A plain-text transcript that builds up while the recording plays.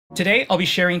Today, I'll be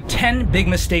sharing 10 big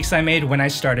mistakes I made when I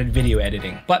started video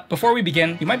editing. But before we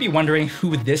begin, you might be wondering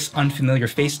who this unfamiliar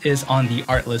face is on the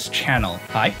Artlist channel.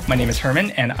 Hi, my name is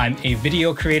Herman, and I'm a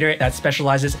video creator that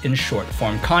specializes in short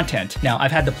form content. Now,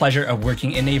 I've had the pleasure of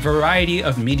working in a variety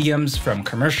of mediums, from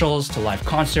commercials to live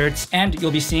concerts, and you'll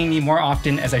be seeing me more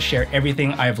often as I share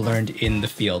everything I've learned in the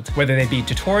field. Whether they be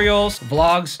tutorials,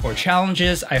 vlogs, or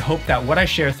challenges, I hope that what I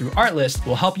share through Artlist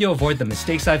will help you avoid the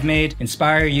mistakes I've made,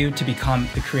 inspire you to become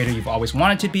the creator you've always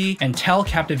wanted to be, and tell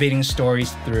captivating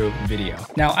stories through video.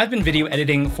 Now, I've been video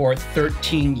editing for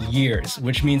 13 years,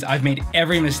 which means I've made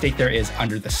every mistake there is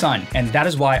under the sun. And that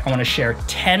is why I want to share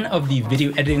 10 of the video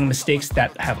editing mistakes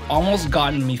that have almost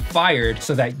gotten me fired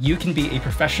so that you can be a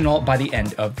professional by the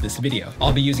end of this video.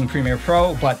 I'll be using Premiere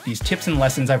Pro, but these tips and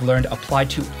lessons I've learned apply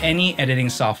to any editing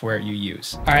software you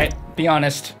use. All right, be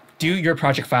honest. Do your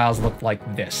project files look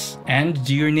like this? And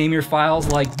do you name your files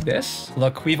like this?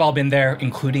 Look, we've all been there,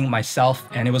 including myself,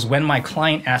 and it was when my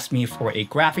client asked me for a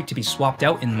graphic to be swapped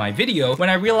out in my video when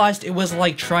I realized it was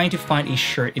like trying to find a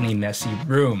shirt in a messy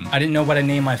room. I didn't know what to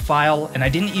name my file, and I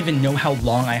didn't even know how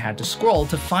long I had to scroll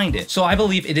to find it. So I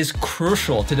believe it is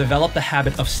crucial to develop the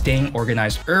habit of staying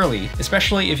organized early,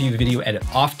 especially if you video edit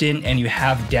often and you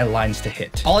have deadlines to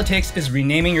hit. All it takes is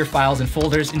renaming your files and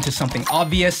folders into something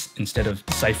obvious instead of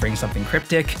deciphering something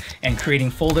cryptic, and creating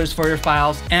folders for your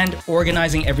files, and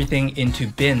organizing everything into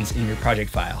bins in your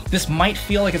project file. This might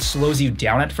feel like it slows you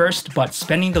down at first, but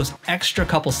spending those extra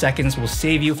couple seconds will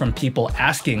save you from people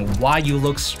asking why you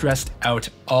look stressed out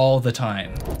all the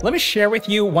time. Let me share with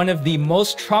you one of the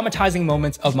most traumatizing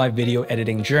moments of my video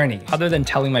editing journey, other than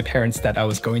telling my parents that I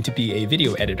was going to be a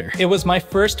video editor. It was my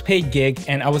first paid gig,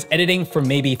 and I was editing for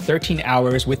maybe 13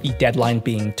 hours with the deadline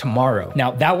being tomorrow.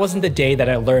 Now, that wasn't the day that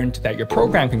I learned that your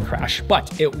program can crash,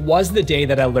 but it was the day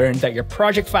that I learned that your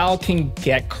project file can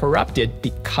get corrupted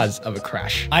because of a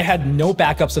crash. I had no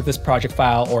backups of this project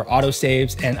file or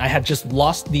autosaves, and I had just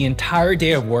lost the entire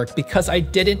day of work because I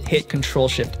didn't hit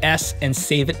Ctrl-Shift-S and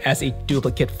save it as a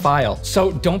duplicate file.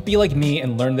 So don't be like me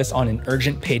and learn this on an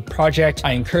urgent paid project.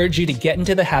 I encourage you to get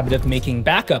into the habit of making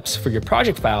backups for your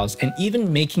project files, and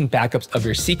even making backups of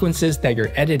your sequences that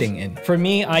you're editing in. For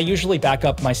me, I usually back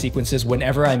up my sequences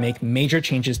whenever I make major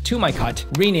changes to my cut,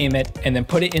 rename it, and then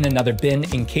put it in another bin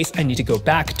in case I need to go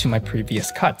back to my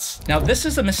previous cuts. Now, this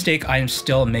is a mistake I am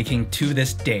still making to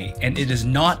this day, and it is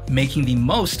not making the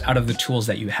most out of the tools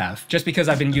that you have. Just because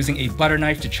I've been using a butter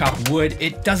knife to chop wood,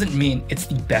 it doesn't mean it's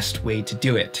the best way to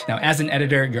do it. Now, as an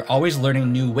editor, you're always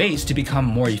learning new ways to become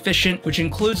more efficient, which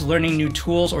includes learning new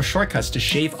tools or shortcuts to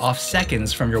shave off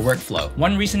seconds from your workflow.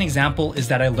 One recent example is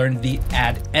that I learned the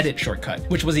Add Edit shortcut,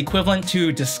 which was equivalent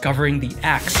to discovering the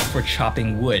axe for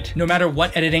chopping wood. No matter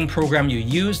what editing program you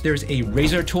use, there's a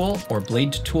razor tool or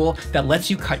blade tool that lets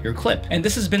you cut your clip. And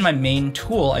this has been my main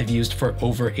tool I've used for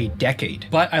over a decade.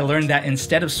 But I learned that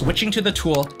instead of switching to the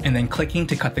tool and then clicking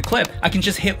to cut the clip, I can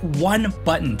just hit one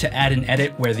button to add an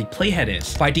edit where the playhead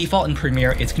is. By default in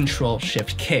Premiere, it's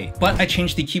Ctrl-Shift-K, but I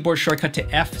changed the keyboard shortcut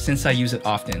to F since I use it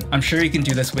often. I'm sure you can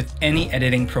do this with any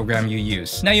editing program you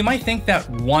use. Now, you might think that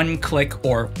one click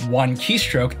or one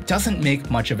keystroke doesn't make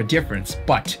much of a difference,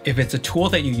 but if it's a tool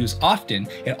that you use often,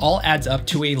 it all adds up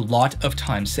to a lot of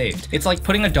time saved. It's like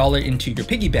putting $1 into your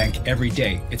piggy bank every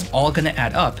day. It's all gonna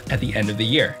add up at the end of the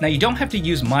year. Now, you don't have to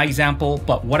use my example,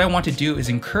 but what I want to do is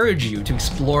encourage you to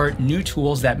explore new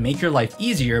tools that make your life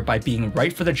easier by being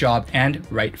right for the job and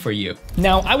right for you.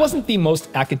 Now, I wasn't the most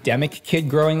academic kid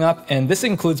growing up, and this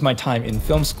includes my time in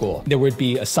film school. There would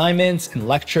be assignments and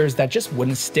lectures that just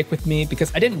wouldn't stick with me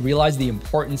because I didn't realize the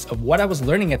importance of what I was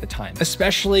learning at the time,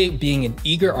 especially being an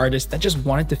eager artist that just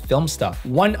wanted to film stuff.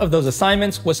 One of those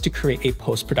assignments was to create a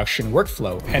post-production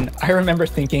workflow, and I remember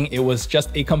thinking it was just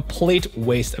a complete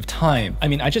waste of time. I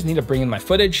mean, I just need to bring in my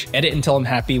footage, edit until I'm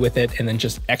happy with it, and then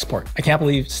just export. I can't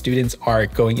believe students are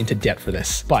going into debt for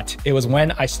this. But it was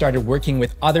when I started working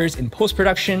with others in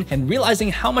post-production and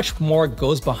realizing how much more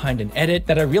goes behind an edit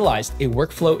that I realized a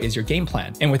workflow is your game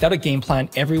plan. And without a game plan,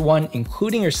 everyone,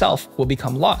 including yourself, will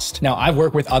become lost. Now, I've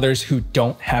worked with others who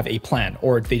don't have a plan,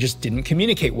 or they just didn't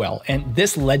communicate well, and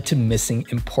this led to missing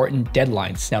important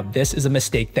deadlines. Now, this is a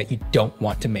mistake that you don't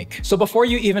want to make. So before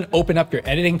you even open up your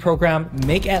editing program,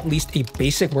 make at least a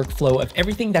basic workflow of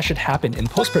everything that should happen in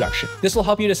post-production. This will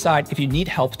help you decide if you need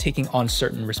help taking on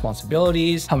certain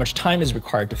responsibilities, how much time is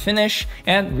required to finish,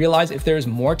 and realize if there is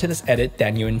more to this edit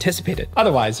than you anticipated.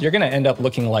 Otherwise, you're gonna end up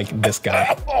looking like this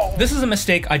guy. This is a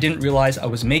mistake I didn't realize I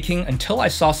was making until I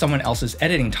saw someone else's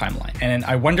editing timeline, and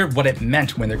I wondered what it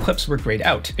meant when their clips were grayed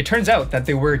out. It turns out that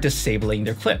they were disabling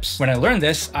their clips. When I learned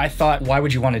this, I thought, why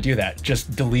would you want to do that?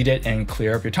 Just delete it and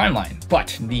clear up your timeline.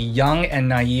 But the young and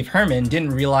naive Herman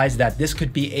didn't realize that this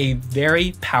could be a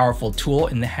very powerful tool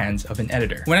in the hands of an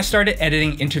editor. When I started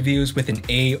editing interviews with an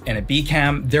A and a B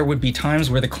cam, there would be times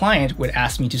where the client would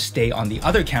ask me to stay on the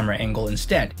other camera angle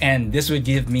instead. And this would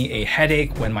give me a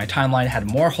headache when my timeline had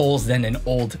more holes than an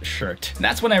old shirt.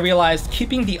 That's when I realized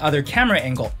keeping the other camera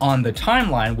angle on the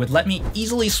timeline would let me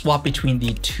easily swap between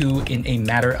the two in a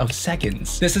matter of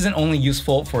seconds. This isn't only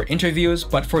useful for interviews,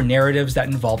 but for narratives that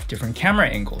involve different camera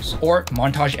angles, or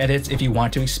montage edits if you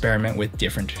want to experiment with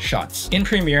different shots. In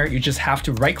Premiere, you just have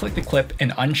to right-click the clip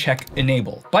and uncheck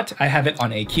Enable, but I have it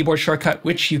on a keyboard shortcut,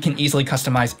 which you can easily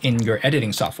customize in your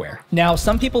editing software. Now,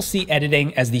 some people see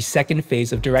editing as the second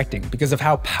phase of directing because of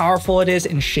how powerful it is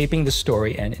in shaping the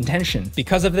story and intention.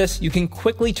 Because of this, you can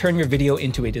quickly turn your video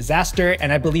into a disaster,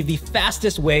 and I believe the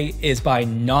fastest way is by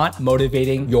not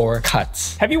motivating your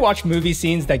cuts. Have you watched movie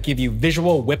scenes that give you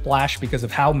visual whiplash because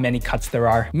of how many cuts there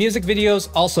are? Music videos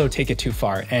also take it too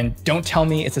far, and don't tell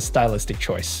me it's a stylistic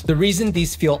choice. The reason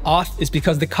these feel off is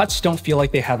because the cuts don't feel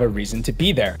like they have a reason to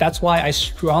be there. That's why I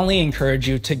strongly encourage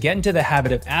you to get into the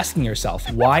habit of asking yourself,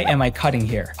 why am I cutting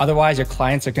here? Otherwise, your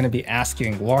clients are going to be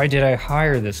asking, why did I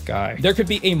hire this guy? There could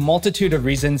be a multitude of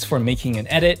reasons for making an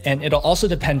edit, and it'll also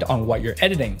depend on what you're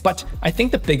editing. But I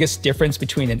think the biggest difference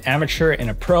between an amateur and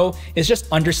a pro is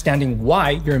just understanding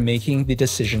why you're making the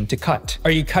decision to cut.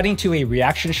 Are you cutting to a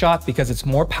reaction shot because it's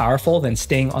more powerful than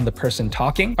staying on the person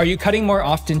talking? Are you cutting more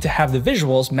often to have the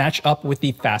visuals match up with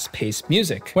the fast-paced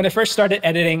music? When I first started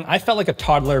editing, I felt like a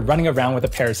toddler running around with a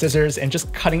pair of scissors and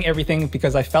just cutting everything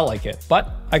because I felt like it.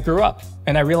 But I grew up,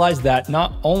 and I realized that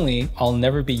not only I'll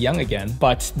never be young again,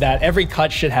 but that every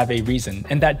cut should have a reason,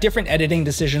 and that different editing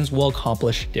decisions will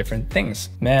accomplish different things.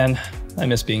 Man, I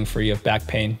miss being free of back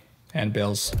pain and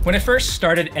bills. When I first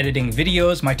started editing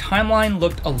videos, my timeline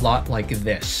looked a lot like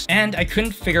this, and I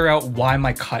couldn't figure out why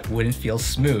my cut wouldn't feel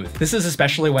smooth. This is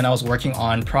especially when I was working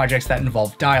on projects that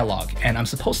involve dialogue, and I'm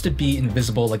supposed to be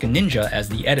invisible like a ninja as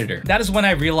the editor. That is when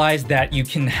I realized that you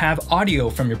can have audio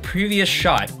from your previous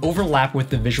shot overlap with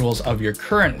the visuals of your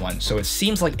current one, so it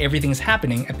seems like everything's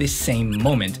happening at the same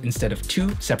moment instead of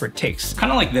two separate takes.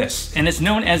 Kind of like this, and it's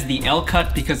known as the L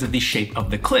cut because of the shape of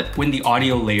the clip when the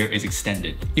audio layer is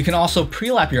extended. You can also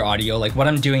pre-lap your audio like what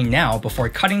I'm doing now before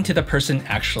cutting to the person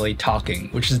actually talking,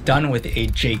 which is done with a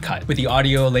J cut. With the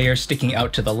audio layer sticking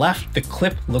out to the left, the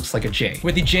clip looks like a J.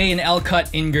 With the J and L cut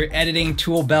in your editing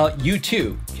tool belt, you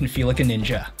too can feel like a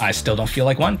ninja. I still don't feel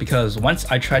like one because once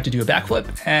I tried to do a backflip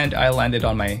and I landed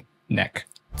on my neck.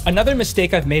 Another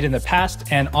mistake I've made in the past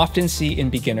and often see in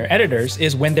beginner editors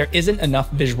is when there isn't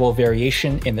enough visual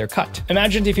variation in their cut.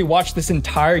 Imagine if you watch this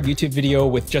entire YouTube video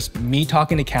with just me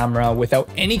talking to camera without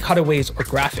any cutaways or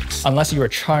graphics. Unless you were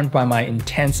charmed by my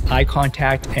intense eye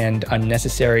contact and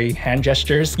unnecessary hand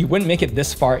gestures, you wouldn't make it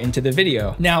this far into the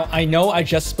video. Now, I know I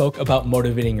just spoke about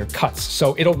motivating your cuts,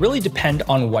 so it'll really depend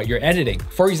on what you're editing.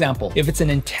 For example, if it's an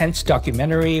intense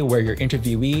documentary where your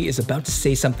interviewee is about to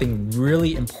say something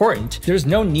really important, there's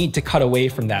no need to cut away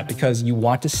from that because you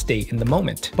want to stay in the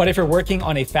moment. But if you're working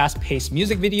on a fast-paced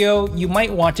music video, you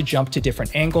might want to jump to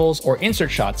different angles or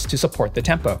insert shots to support the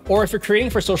tempo. Or if you're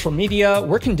creating for social media,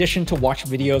 we're conditioned to watch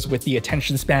videos with the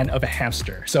attention span of a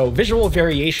hamster. So visual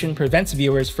variation prevents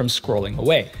viewers from scrolling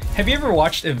away. Have you ever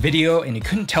watched a video and you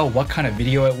couldn't tell what kind of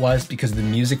video it was because the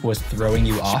music was throwing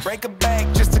you off? Break a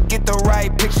bank just to get the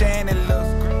right picture and it looks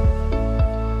great.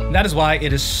 That is why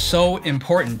it is so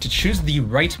important to choose the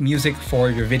right music for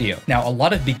your video. Now, a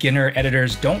lot of beginner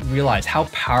editors don't realize how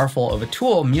powerful of a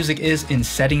tool music is in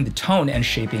setting the tone and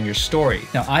shaping your story.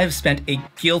 Now, I have spent a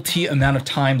guilty amount of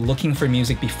time looking for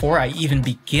music before I even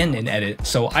begin an edit,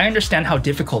 so I understand how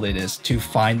difficult it is to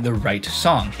find the right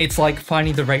song. It's like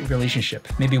finding the right relationship.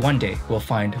 Maybe one day we'll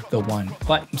find the one.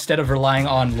 But instead of relying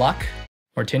on luck,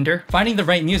 or Tinder, finding the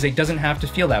right music doesn't have to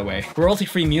feel that way.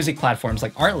 Royalty-free music platforms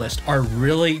like Artlist are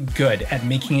really good at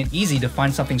making it easy to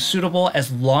find something suitable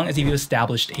as long as you've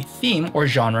established a theme or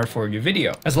genre for your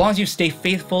video. As long as you stay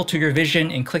faithful to your vision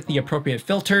and click the appropriate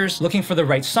filters, looking for the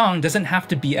right song doesn't have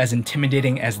to be as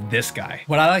intimidating as this guy.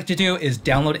 What I like to do is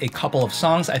download a couple of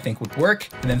songs I think would work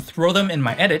and then throw them in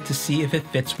my edit to see if it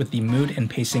fits with the mood and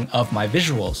pacing of my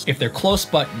visuals. If they're close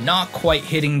but not quite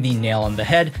hitting the nail on the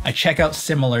head, I check out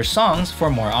similar songs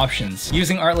for more options.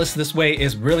 Using Artlist this way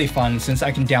is really fun since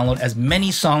I can download as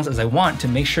many songs as I want to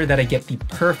make sure that I get the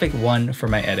perfect one for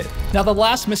my edit. Now, the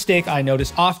last mistake I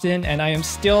notice often, and I am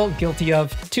still guilty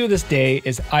of to this day,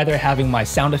 is either having my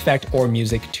sound effect or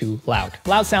music too loud.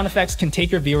 Loud sound effects can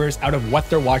take your viewers out of what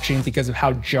they're watching because of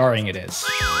how jarring it is.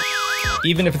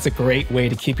 Even if it's a great way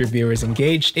to keep your viewers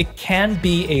engaged, it can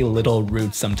be a little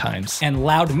rude sometimes. And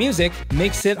loud music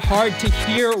makes it hard to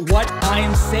hear what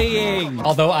I'm saying.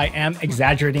 Although I am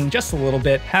exaggerating just a little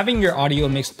bit, having your audio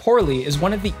mixed poorly is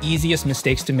one of the easiest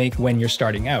mistakes to make when you're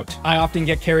starting out. I often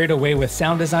get carried away with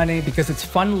sound designing because it's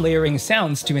fun layering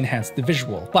sounds to enhance the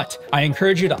visual. But I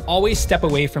encourage you to always step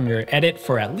away from your edit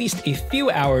for at least a few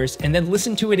hours and then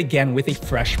listen to it again with a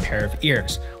fresh pair of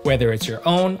ears, whether it's your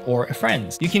own or a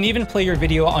friend's. You can even play your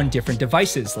video on different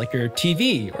devices like your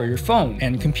TV or your phone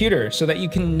and computer so that you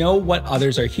can know what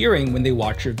others are hearing when they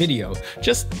watch your video.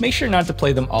 Just make sure not to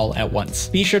play them all at once.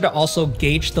 Be sure to also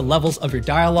gauge the levels of your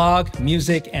dialogue,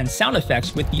 music, and sound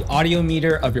effects with the audio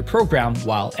meter of your program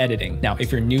while editing. Now,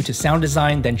 if you're new to sound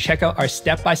design, then check out our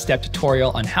step-by-step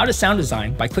tutorial on how to sound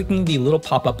design by clicking the little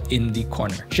pop-up in the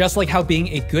corner. Just like how being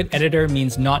a good editor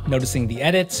means not noticing the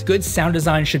edits, good sound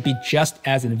design should be just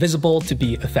as invisible to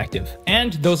be effective.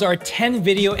 And those are 10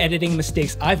 video editing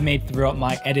mistakes I've made throughout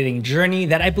my editing journey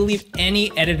that I believe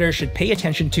any editor should pay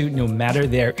attention to no matter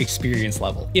their experience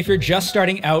level. If you're just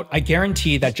starting out, I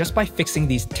guarantee that just by fixing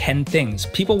these 10 things,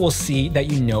 people will see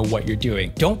that you know what you're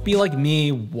doing. Don't be like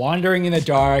me, wandering in the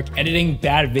dark, editing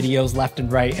bad videos left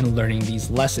and right, and learning these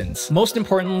lessons. Most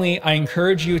importantly, I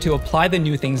encourage you to apply the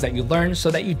new things that you learn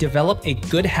so that you develop a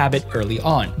good habit early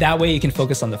on. That way you can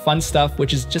focus on the fun stuff,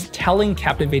 which is just telling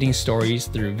captivating stories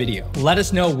through video. Let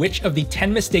us know which of the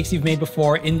 10 mistakes you've made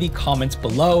before in the comments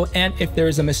below, and if there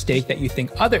is a mistake that you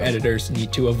think other editors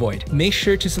need to avoid. Make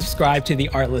sure to subscribe to the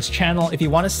Artlist channel if you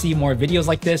want to see more videos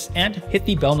like this, and hit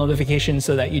the bell notification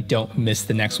so that you don't miss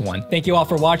the next one. Thank you all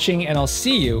for watching, and I'll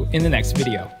see you in the next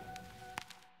video.